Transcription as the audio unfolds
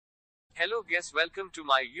Hello guys, welcome to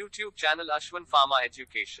my YouTube channel Ashwan Pharma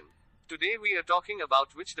Education. Today we are talking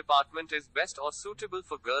about which department is best or suitable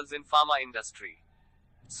for girls in pharma industry.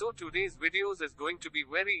 So today's videos is going to be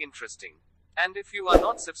very interesting. And if you are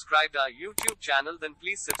not subscribed our YouTube channel, then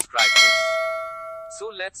please subscribe this.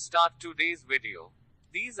 So let's start today's video.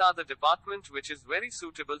 These are the department which is very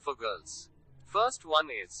suitable for girls. First one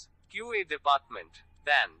is QA department,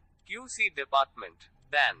 then QC department,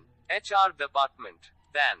 then HR department,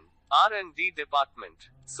 then R&D department.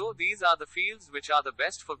 So these are the fields which are the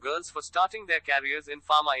best for girls for starting their careers in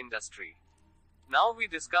pharma industry. Now we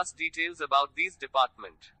discuss details about these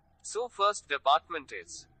department. So first department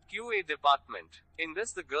is QA department. In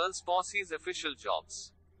this the girls pursues official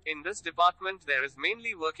jobs. In this department there is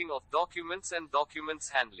mainly working of documents and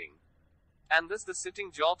documents handling. And this the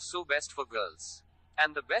sitting job so best for girls.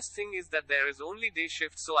 And the best thing is that there is only day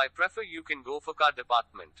shift, so I prefer you can go for car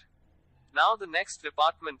department. Now the next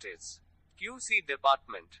department is QC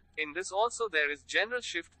department. In this also there is general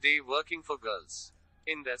shift day working for girls.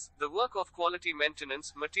 In this, the work of quality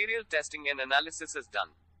maintenance, material testing and analysis is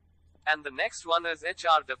done. And the next one is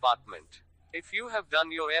HR department. If you have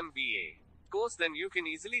done your MBA course, then you can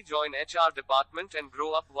easily join HR department and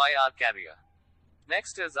grow up via career.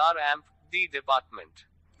 Next is R&D department.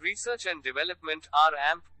 Research and development.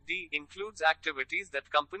 R&D includes activities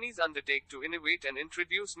that companies undertake to innovate and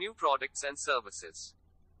introduce new products and services.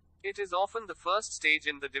 It is often the first stage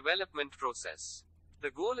in the development process.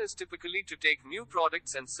 The goal is typically to take new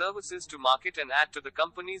products and services to market and add to the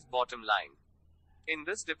company's bottom line. In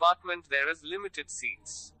this department there is limited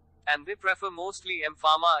seats. And they prefer mostly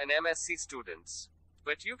M.Pharma and MSc students.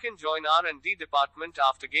 But you can join R&D department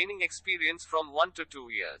after gaining experience from 1 to 2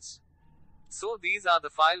 years. So these are the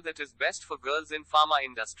file that is best for girls in pharma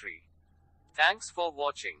industry. Thanks for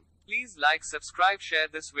watching. Please like, subscribe, share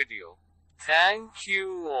this video. Thank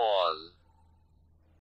you all.